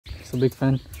So big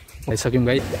fan. आइसक्यौं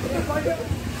guys.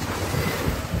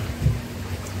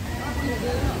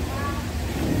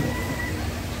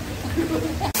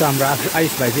 So हाम्रो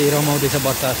आयुष भाइ चाहिँ रमाउँदैछ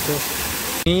बच्चा जस्तो।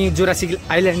 यही जुरासिक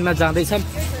आइल्यान्डमा जाँदैछन्।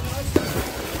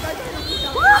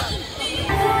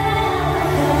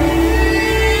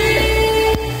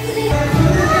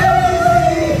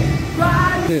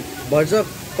 भर्छ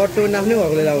कट्टो नाप्नै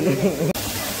भएकोले लाउनु।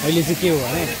 अहिले चाहिँ के हो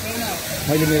भने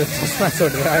मैले मेरो चस्मा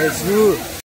छोडेर आएछु।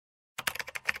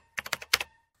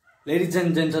 Ladies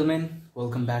and gentlemen,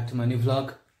 welcome back to my new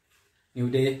vlog. New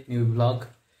day, new vlog.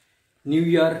 New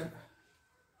year,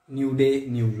 new day,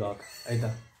 new vlog. है त।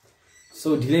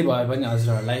 So ढिलै भए पनि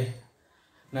हजुरहरूलाई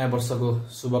नयाँ वर्षको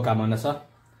शुभकामना छ।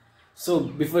 So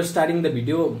before starting the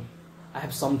video, I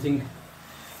have something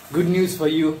good news for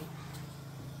you.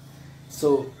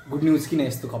 So good news किन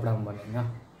यस्तो कपडामा भने हैन,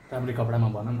 राम्रै कपडामा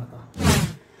भनौँ न त।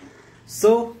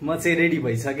 So म चाहिँ रेडी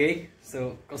भइसकेँ। सो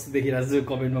कस्तो देखिरहेको छु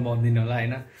कमेन्टमा भनिदिनु होला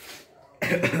हैन।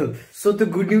 सो त्यो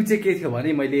गुड न्युज चाहिँ के थियो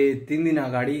भने मैले 3 दिन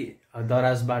अगाडि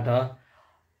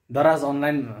दराज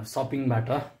अनलाइन शपिङबाट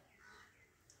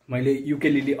मैले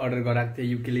युकेलेली अर्डर गराएको थिएँ।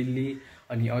 युकेलेली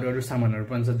अनि अरू सामानहरू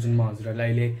पनि छ जुन म हजुरहरूलाई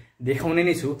अहिले देखाउने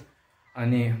नै छु।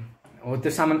 अनि हो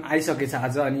त्यो सामान आइसकेछ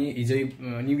आज। अनि हिजो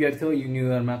न्यू इयर थियो, यो न्यू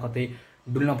इयरमा कतै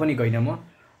डुल्न पनि गइन म।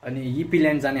 अनि यिपी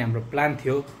ल्यान्ड जाने हाम्रो प्लान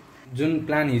थियो, जुन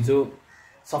प्लान हिजो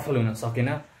सफल हुन सकेन।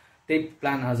 त्यही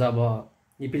प्लान आज अब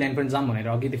यिपी ल्यान्ड पनि जाम भनेर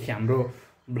अघिदेखि हाम्रो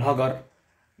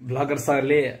ब्लगर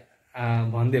सरले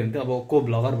भन्दै हुन्थ्यो। अब को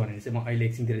ब्लगर भनेर चाहिँ म अहिले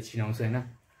एकछिनतिर चिनाउँछु हैन,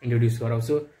 इन्ट्रोड्युस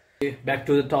गराउँछु। Back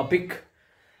to the topic.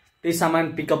 त्यही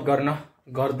सामान पिकअप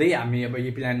गर्दै हामी अब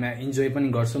यिपी ल्यान्डमा इन्जोय पनि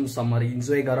गर्छौँ। समर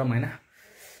इन्जोय गरौँ हैन।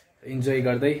 इन्जोय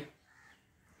गर्दै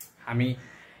हामी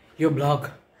यो ब्लग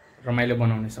रमाइलो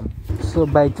बनाउनेछौँ। सो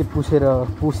बाइक चाहिँ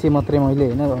पुसे मात्रै मैले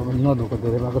हैन, नधोको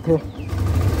धेरै भएको थियो।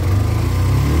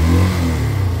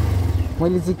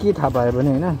 मैले चाहिँ के थाहा पाएँ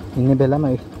भने हैन, हिँड्ने बेलामा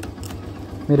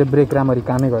मेरो ब्रेक राम्ररी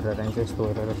कामै गरेर जान्छ यस्तो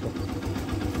गरेर चाहिँ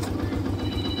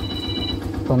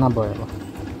तनाव भयो। अब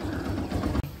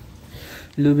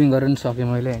लुबिङ गर्न सकेँ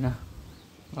मैले हैन।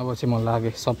 अब चाहिँ म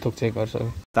लागेँ सब थोक चेक गर्छु।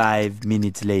 5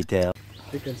 minutes later.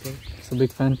 So big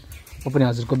fan, म पनि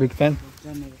हजुरको बिग फ्यान।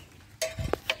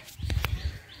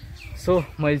 सो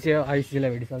मैले चाहिँ आयुषजीलाई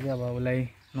भेटिसकेँ। अब उसलाई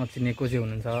नचिनेको चाहिँ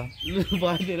हुनुहुन्छ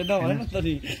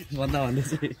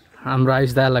हाम्रो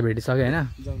आयुष दालाई भेटिसक्यो हैन।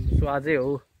 सो आजै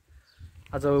हो,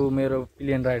 आज मेरो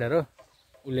प्लेन राइडर हो।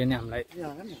 उसले नै हामीलाई,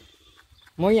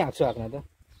 म यही आएको छु आफ्नो त,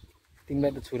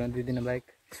 तिमीलाई त छुन दिँदिनँ बाइक।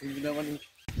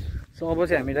 सो अब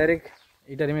चाहिँ हामी डाइरेक्ट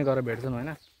इटारीमै गएर भेट्छौँ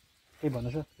हैन। के भन्नु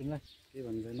छ तिमीलाई? के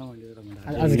भन्दैन मैले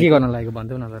आज के गर्न लागेको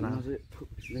भन्थ्यौ न त।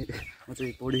 म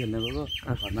चाहिँ पौडी खेल्न गएको।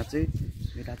 घरमा चाहिँ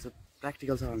मेरो आज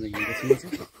प्र्याक्टिकल छ भनेर हिँडेको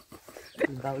छु।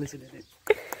 दाउले चाहिँ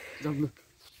जम्नु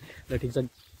ल ठिक छ,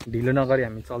 ढिलो नगरी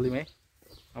हामी चल्यौँ है।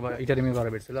 अब इटारीमै गएर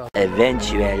भेट्छु ल।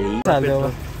 Eventually.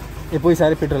 ए पैसा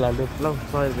अरे पेट्रोल हाल्दो ल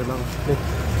 100 रुपियाँ ल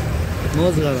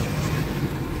मोज गर।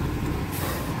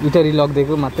 इटारी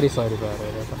लगिदिएको मात्रै 100 रुपियाँ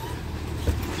रहेछ।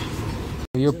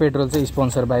 यो पेट्रोल चाहिँ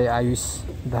sponsor by Ayush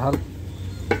Dahal.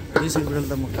 200 petrol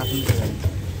त म काट्नु पर्छ।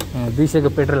 200 को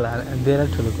पेट्रोल दिएर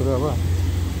ठुलो कुरो। अब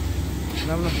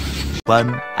 1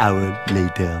 hour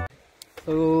later.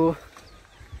 सो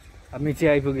हामी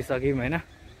चाहिँ आइपुगिसक्यौँ हैन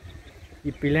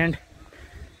यिपी ल्यान्ड।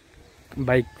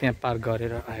 बाइक त्यहाँ पार्क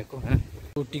गरेर आएको हैन।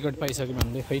 टिकट पाइसक्यौँ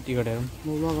हामीले। खै टिकट हेरौँ।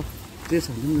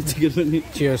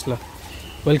 चियर्स ल।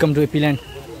 Welcome to यिपी land.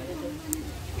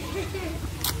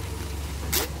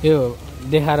 यो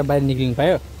देखाएर बाहिर निक्लिनु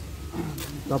पायो?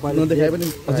 तपाईँले नदेखाए पनि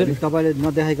हजुर, तपाईँले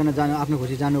नदेखाइकन जानु, आफ्नो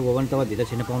खुसी जानुभयो भने तपाईँ भित्र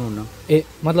छिर्न पाउनुहुन्न। ए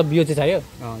मतलब यो चाहिँ चाहियो?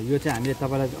 यो चाहिँ हामीले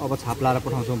तपाईँलाई अब छाप लाएर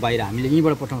पठाउँछौँ बाहिर। हामीले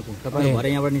यहीँबाट पठाउँछौँ। तपाईँले भरे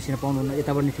यहाँबाट निस्किन पाउनुहुन्न,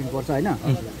 यताबाट निस्किनुपर्छ होइन।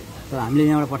 तर हामीले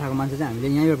यहाँबाट पठाएको मान्छे चाहिँ हामीले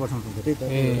यहीँबाट पठाउँछौँ। त्यही त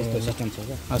यस्तो सिस्टम छ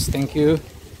क्या। हस् थ्याङ्क यू।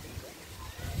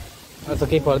 त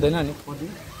केही पर्दैन नि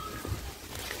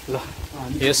ल।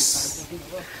 यस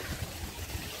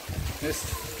यस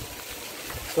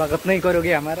स्वागत नै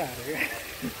करोगे हमारा।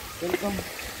 वेलकम।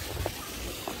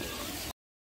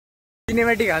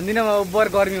 सिनेमेटिक हान्दिनँ म, बर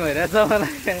गर्मी भइरहेछ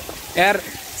मलाई यार।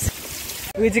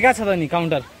 उयो चाहिँ कहाँ छ त नि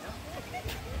काउन्टर?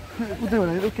 उतै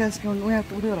होला क्यास काउन्टर उहाँ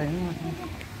उतै होला हैन।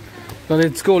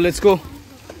 Let's go.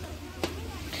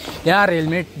 यार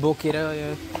हेलमेट बोकेर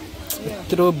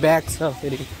यत्रो ब्याग छ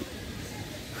फेरि।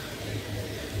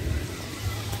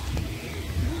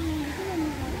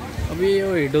 अब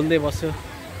यो हिडोल्दै बस्यो।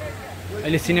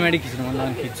 अहिले सिनेमेटिक खिच्नु मन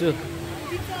लाग्यो खिच्छु,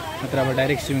 नत्र अब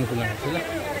डाइरेक्ट स्विमिङ पुलमा हेर्छु ल।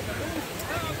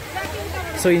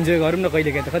 सो इन्जोय गरौँ न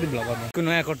कहिले काहीँ त। कति भ्लग गर्नु?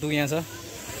 नयाँ कट्टु यहाँ छ।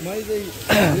 मैले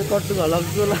चाहिँ यो कट्टु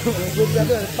लगाउँछु ल।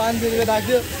 500 रुपियाँ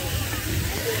राख्यो।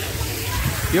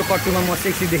 यो कट्टुमा म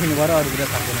सेक्सी देखिनु पर्यो, अरू कुरा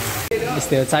थाहा छैन।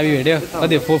 यस्तै हो चाबी भेट्यो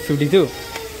कति 452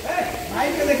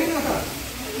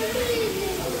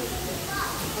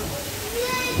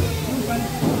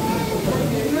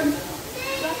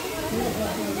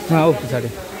 हो पछाडि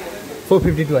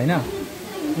 452 होइन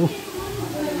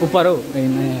उपर हौ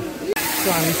सो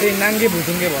हामी चाहिँ नाङ्गे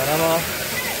भुटुङ्गे भएर अब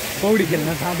पौडी खेल्न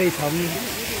जाँदैछौँ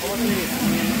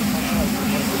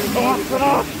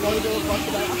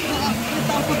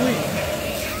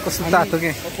कस्तो तातो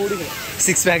के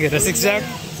 6 प्याक हेर 6 प्याक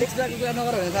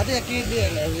नगर भने साथै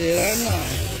हेर न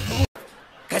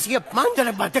कैसी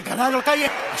अपमानजनक बातें कर रहा है लड़का, ये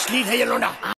अश्लील है ये लोना।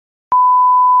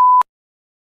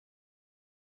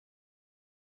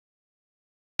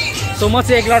 सो म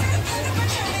चाहिँ एक लट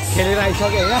खेलेर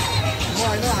आइसकेँ होइन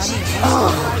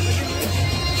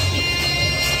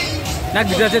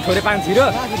नाकभित्र चाहिँ थोरै पानी छिरो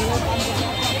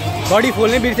बडी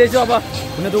खोल्नै बिर्सेछु अब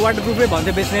हुन त वाटर प्रुफै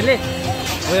भन्थ्यो बेच्नेले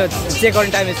उयो चेक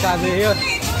गर्ने टाइम यस्तो आज यो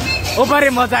ओपरे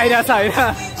मजा आइरहेछ होइन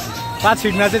 5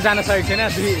 फिटमा चाहिँ जान सकेको छैन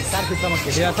 2-4 फिटसम्म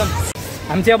खेलिरहेछन्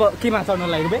हामी चाहिँ अब केमा चढ्न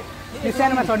लागेको बे यो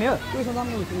सानोमा चढ्ने हो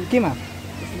केमा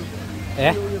ए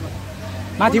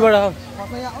माथिबाट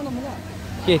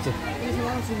के चाहिँ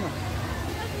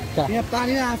यहाँ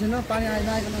पानी आएको छैन पानी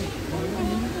आइरहेको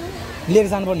लिएर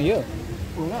जानुपर्ने हो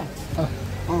होला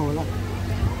होला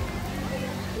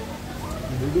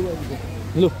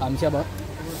लु हामी चाहिँ अब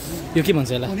यो के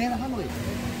भन्छ यसलाई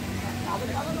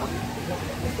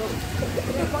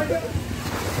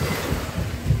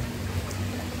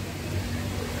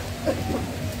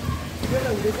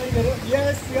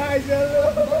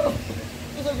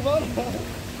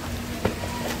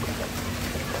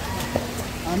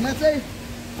हामीलाई चाहिँ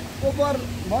ओभर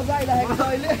मजा आइरहेको छ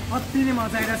अहिले अति नै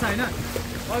मजा आइरहेछ होइन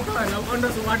तपाईँहरूलाई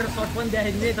अन्डर वाटर सर्ट पनि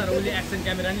देखाइदिने तर उसले एक्सन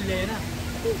क्यामेरा नि ल्याएन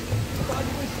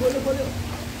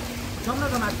जाउँ न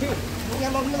त माथि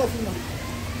यहाँ लग्नु लग्छु न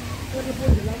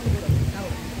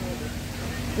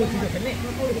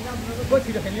को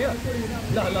छिटो खेल्ने हो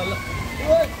ल ल ल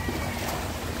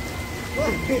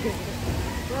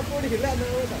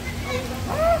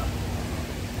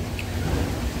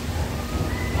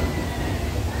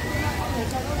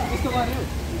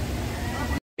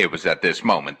It was at this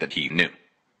moment that he knew.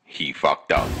 He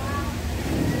fucked up.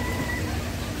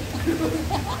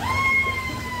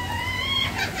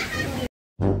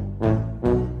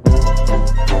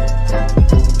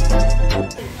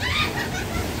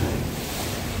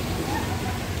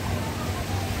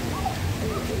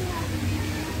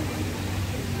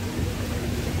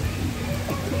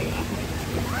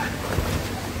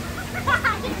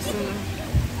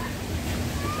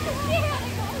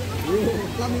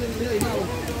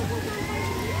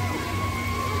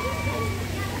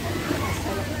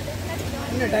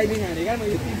 Diving हानेका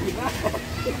मैले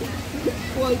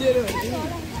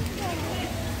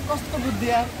कस्तो बुद्धि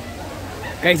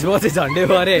गाइस बसे झन्डे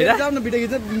गरे हैन जाऊ न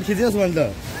भिडियो खिचिदिनुहोस् भने त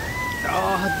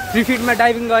 3 फिटमा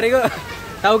डाइभिङ गरेको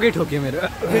टाउकै ठोक्यो मेरो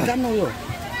जाम न उयो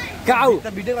काउ त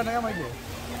भिडियो गर्न का मैले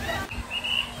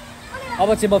अब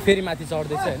चाहिँ म फेरि माथि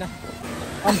चढ्दैछु हैन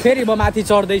अनि फेरि म माथि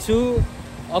चढ्दैछु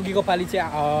अघिको पाली चाहिँ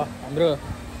हाम्रो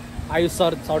आयुष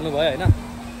सर चढ्नु भयो हैन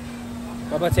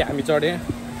अब चाहिँ हामी चढे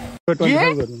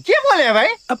क्या बोले भाई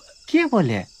अब क्या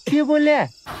बोले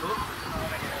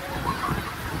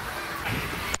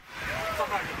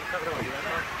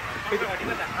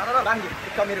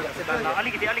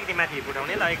अलिकति माथि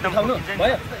फुटाउने ल एकदम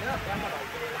भयो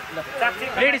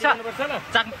रेडी छ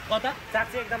चाक कता चाक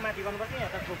चाहिँ एकदम माथि गर्नुपर्छ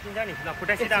यहाँ त ठोकिन्छ नि ल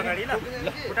फुटा सिधा अगाडि ल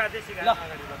फुटा चाहिँ सिधा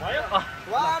अगाडि ल भयो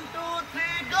 1 2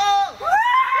 3 go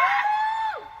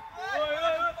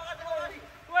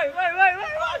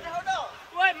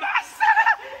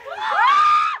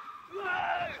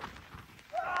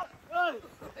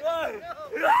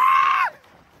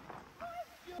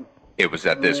It was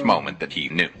at this moment that he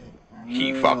knew.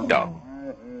 He fucked up.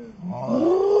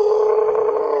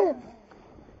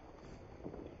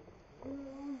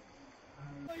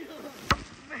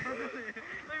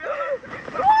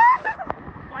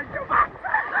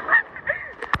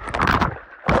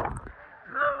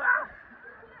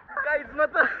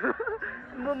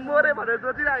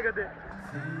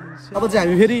 अब चाहिँ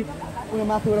हामी फेरि उयो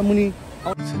माथिबाट मुनि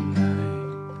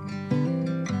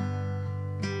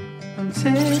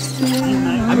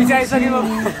हामी चाहिँ आइसक्यौँ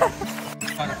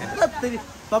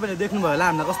तपाईँले देख्नुभयो होला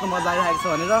हामीलाई कस्तो मजा आइरहेको छ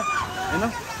भनेर होइन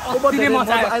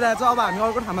मजा आइरहेको छ अब हामी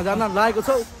अर्को ठाउँमा जान लागेको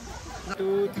छौँ 2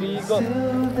 3 गो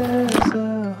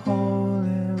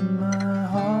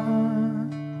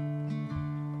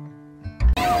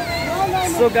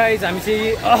सो गाइज हामी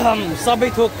चाहिँ सबै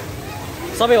थोक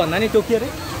सबैभन्दा नि तोकियो अरे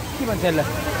के भन्छ यसलाई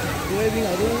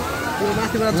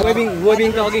वेबिङ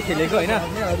त अघि खेलेको होइन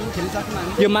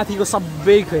यो माथिको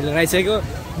सबै खेलेर आइसक्यो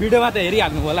भिडियोमा त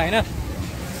हेरिहाल्नु होला होइन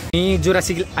हामी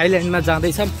जुरासिक आइल्यान्डमा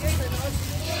जाँदैछौँ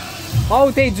हौ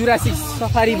त्यही जुरासिक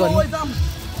सफारी भन्नु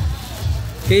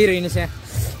केही रहेनछ यहाँ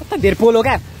कता धेर पोलो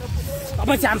क्या अब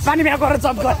चाहिँ हामी पानी बिहा गरेर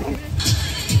जब गर्ने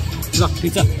ल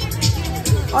ठिक छ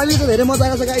अहिले त धेरै मजा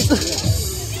आएको छ गाइस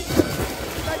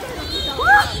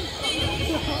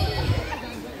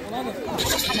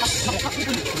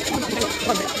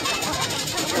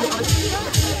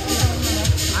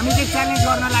हामी चाहिँ च्यालेन्ज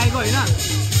गर्न लागेको होइन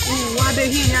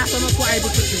उहाँदेखि यहाँसम्म को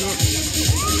आइपुग्छ ठुलो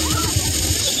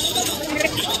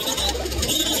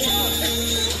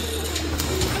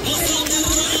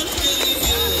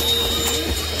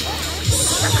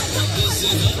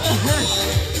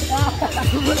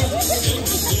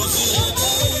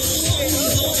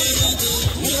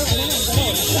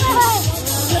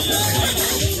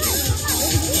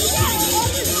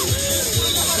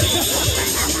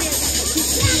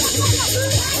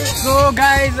सो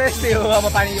गाइज यस्तै हो अब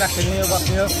पानी राख्ने हो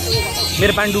बस्ने हो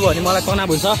मेरो पानी डुब्यो भने मलाई तनाव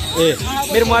हुन्छ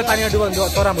मेरो मोबाइल पानीमा डुब्यो भने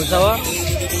तनाव हुन्छ हो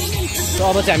सो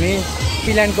अब चाहिँ हामी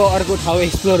पिल्यान्डको अर्को ठाउँ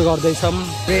एक्सप्लोर गर्दैछौँ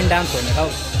रेन डान्स भन्ने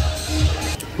ठाउँ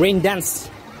रेन डान्स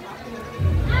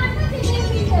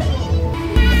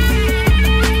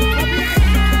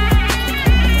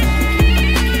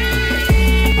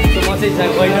सो म चाहिँ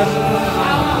गइन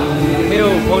मेरो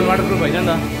फोन वाटरप्रुफ होइन नि त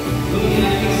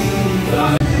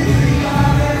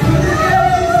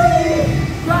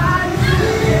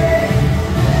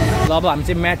अब हामी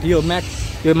चाहिँ म्याट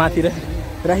यो माथि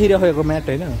राखिरहेको म्याट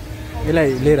होइन यसलाई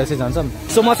लिएर चाहिँ जान्छौँ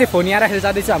सो म चाहिँ फोन यहाँ राखेर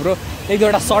जाँदैछु हाम्रो एक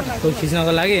दुईवटा सर्ट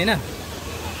खिच्नको लागि होइन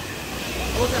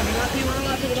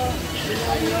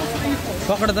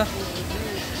पकड त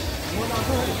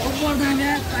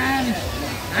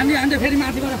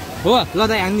हो ल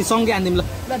दाइ हामी सँगै हान्दिउँ ल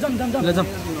जाउँ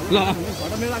ल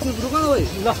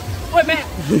ओ म्या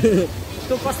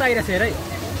तँ कस्तो आइरहेको छ हेर है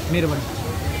मेरो पनि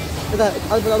यता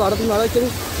अलिक तिमीहरू एकचोटि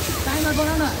टाइमर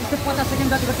बनाऊ न 50 सेकेन्ड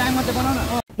जतिको टाइमर चाहिँ बनाऊ न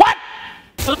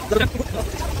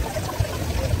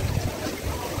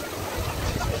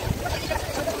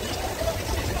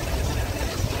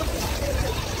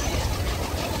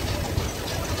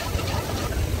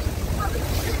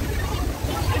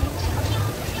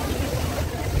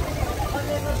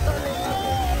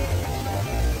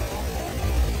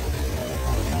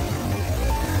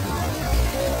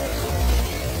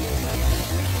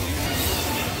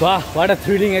वाह वाट अ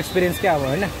थ्रिलिङ एक्सपिरियन्स क्या अब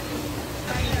होइन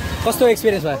कस्तो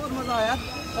एक्सपिरियन्स भयो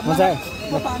मजा आयो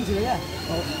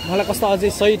मलाई कस्तो अझै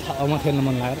सही ठाउँमा खेल्न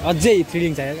मन लाग्यो अझै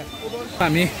थ्रिलिङ चाहियो क्या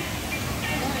हामी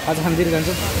आज खानतिर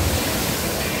जान्छौँ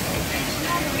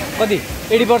कति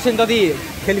 80% जति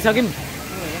खेलिसक्यौँ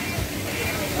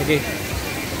ओके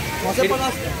 50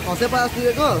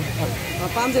 दिएको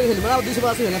 500 खेल्नु अब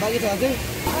 250 खेल्न बाँकी छ अझै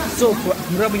सो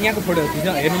हाम्रो अब यहाँको फोटोहरू खिच्न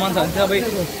हेर्नु मन छ भने चाहिँ अब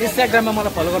इन्स्टाग्राममा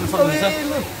मलाई फलो गर्न सक्नुहुन्छ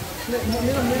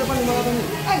मेरो पनि मलाई पनि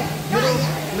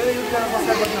मेरो युट्युबमा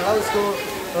सब्स्क्राइब गर्नु होला उसको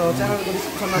च्यानलको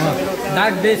डिस्क्रिप्सनमा छ मेरो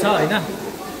डार्क डे छ होइन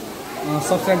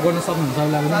सब्सक्राइब गर्न सक्नुहुन्छ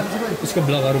होला पनि उसको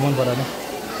ब्लगहरू मन परेन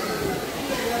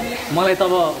मलाई त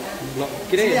अब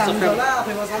के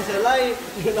अरे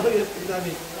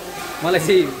मलाई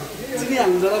चाहिँ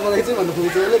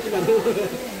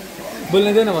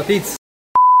बोल्नु दिएन भयो त्यही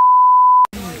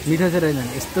मिठो चाहिँ रहेन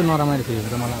यस्तो नरमाइलो फिल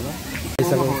हुन्छ मलाई अब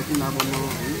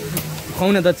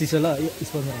खुवाउन त चिसो ल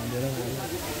स्पोन्सर हान्दिएर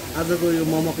आजको यो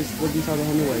मोमोको स्पोर्टिङ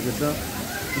सघाउनु भएको छ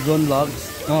जोन भ्लग्स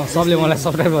सबले मलाई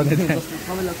सब्सक्राइब गरिदिनु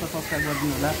सबैलाई सब्सक्राइब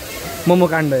गरिदिनु होला मोमो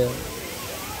काण्ड हो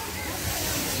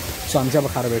सो हामी चाहिँ अब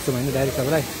खाएर भेट्छौँ होइन डाइरेक्ट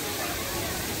सबैलाई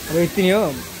अब यति नै हो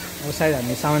अब सायद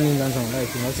हामी सामान लिन जान्छौँ होला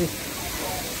एकछिनमा चाहिँ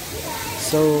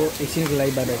सो एकछिनको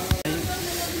लागि बाटो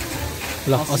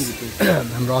ल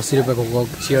हाम्रो 80 रुपियाँको कोक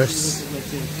चियर्स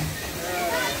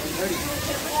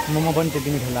मोमो पनि त्यति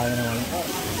मिठो लागेन मलाई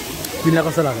तिमीलाई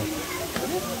कस्तो लाग्यो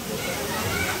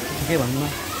के भन्नु न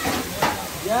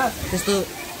त्यस्तो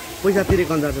पैसा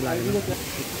तिरेको अन्दाज लागेन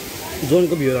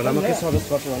जोनको भ्युहरूलाई म के सजेस्ट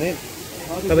गर्छु भने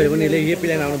तपाईँहरू पनि यही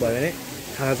प्लान आउनु भयो भने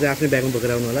खाना चाहिँ आफ्नै ब्यागमा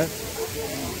बोकेर आउनु होला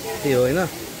त्यही हो होइन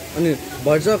अनि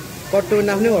भर्छ कट्टो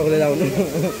पनि आफ्नै घरको लिएर आउनु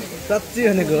साँच्ची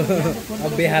भनेको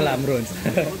अब बेहाल हाम्रो हुन्छ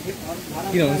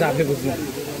किन हुन्छ आफै बुझ्नु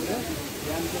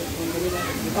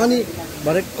अनि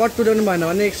भरे कट तुल्याउनु भएन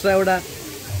भने एक्स्ट्रा एउटा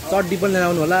चड्डी पनि लिएर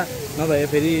आउनु होला नभए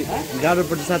फेरि गाह्रो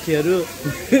पर्छ साथीहरू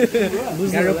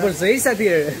गाह्रो पर्छ है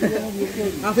साथीहरू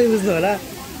आफै बुझ्नु होला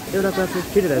एउटा त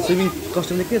केटीहरूलाई स्विमिङ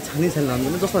कस्ट्युम चाहिँ किन छानी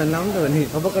लाउनु जस्तो भने लाउनु त भने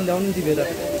हबक्क ल्याउनु नि टिपेर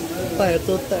त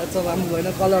राम्रो भएन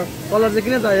कलर चाहिँ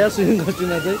किन चाहियो स्विमिङ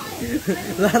कस्ट्युममा चाहिँ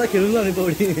लाएर खेल्नु न भने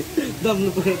पौडी दम्नु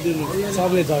पुऱ्याइदिनु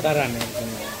सबले झटार हान्ने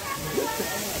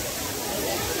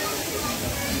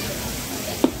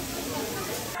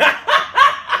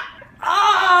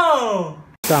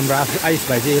जस्तो हाम्रो आयुष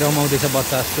भाइ चाहिँ रमाउँदैछ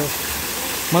बच्चा जस्तो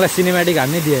मलाई सिनेमेटिक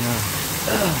हान्नै दिएन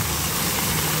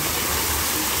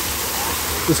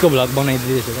उसको भ्लग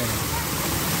बनाइदिँदैछ क्या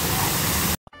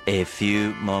A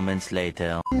few moments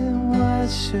later. What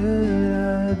should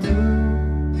I do?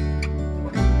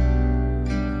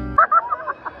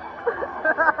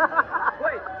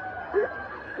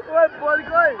 Wait, phone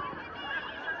koi.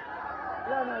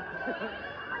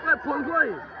 Wait, phone koi.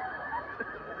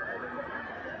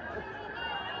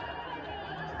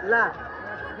 La.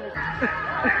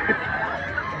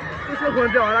 उसको फोन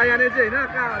चाहिँ हराइहाल्ने चाहिँ होइन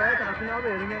कहाँ हरायो थाहा छैन अब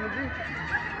हेरौँ यहाँ चाहिँ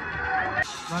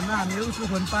भन्दा हामीले उसको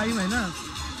फोन पायौँ होइन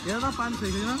हेर न 5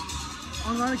 छैन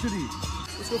अगाडि एकचोटि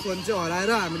उसको फोन चाहिँ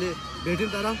हराएर हामीले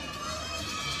भेट्यौँ तर होइन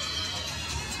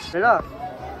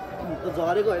त्यो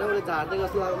झरेको होइन उसले झार्दै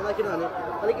जस्तो लाग्यो मलाई किनभने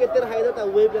अलिक यति राखेर त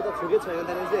वेबले त छुकै छैन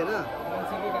त्यहाँनिर चाहिँ होइन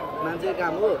मान्छेको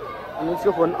काम हो अनि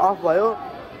उसको फोन अफ भयो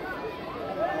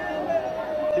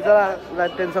बिचरालाई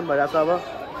टेन्सन भइरहेको छ अब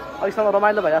अहिलेसम्म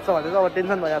रमाइलो भइरहेको छ भन्दैछ अब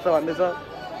टेन्सन भइरहेको छ भन्दैछ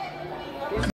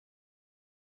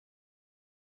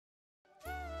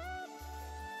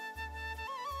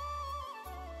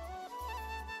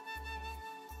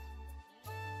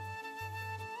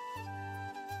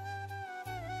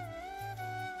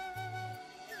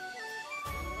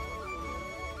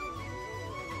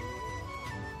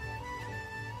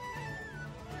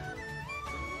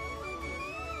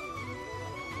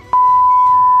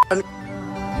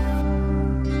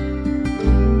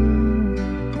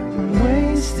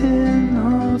Wasting no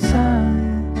time.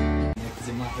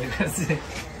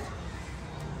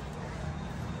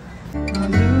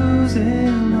 I'm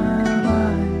losing my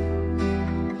mind.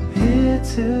 Here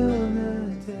till the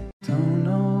day. Don't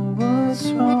know what's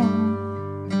wrong.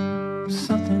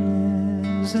 Something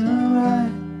isn't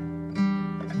right.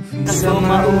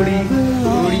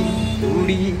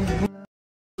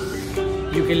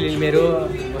 युकेलेली मेरो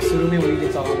सुरुमै उहिले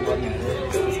चलाउनु पर्ने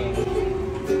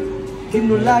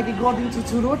तिम्रो लागि गरिदिन्छु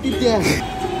छु रोटी त्यहाँ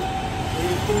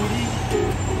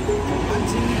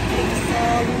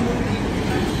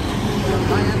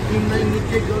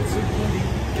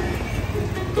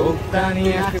Tani